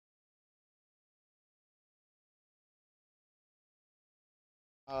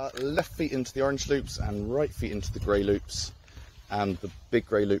Left feet into the orange loops and right feet into the grey loops, and the big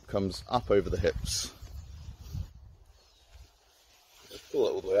grey loop comes up over the hips. Pull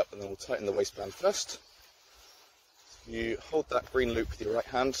it all the way up and then we'll tighten the waistband first. You hold that green loop with your right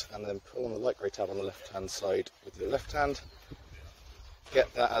hand and then pull on the light grey tab on the left hand side with your left hand.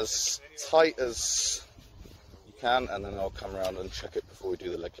 Get that as tight as you can and then I'll come around and check it before we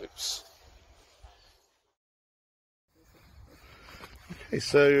do the leg loops. Okay,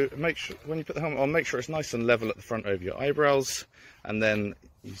 so make sure when you put the helmet on, make sure it's nice and level at the front over your eyebrows, and then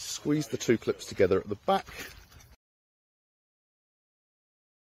you squeeze the two clips together at the back.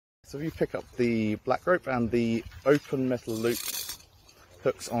 So if you pick up the black rope and the open metal loop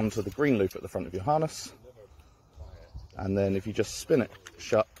hooks onto the green loop at the front of your harness, and then if you just spin it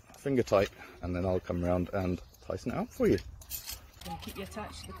shut, finger tight, and then I'll come around and tighten it up for you. And keep you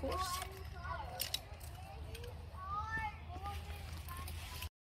attached to the course.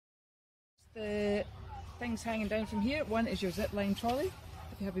 The things hanging down from here, one is your zip line trolley.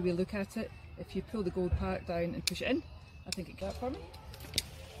 If you have a wee look at it, if you pull the gold part down and push it in, I think it got for me.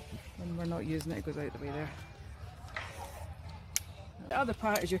 When we're not using it, it goes out the way there. The other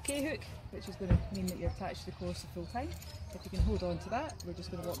part is your K-hook, which is going to mean that you're attached to the course the full time. If you can hold on to that, we're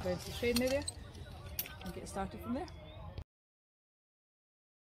just going to walk down to the training area and get started from there.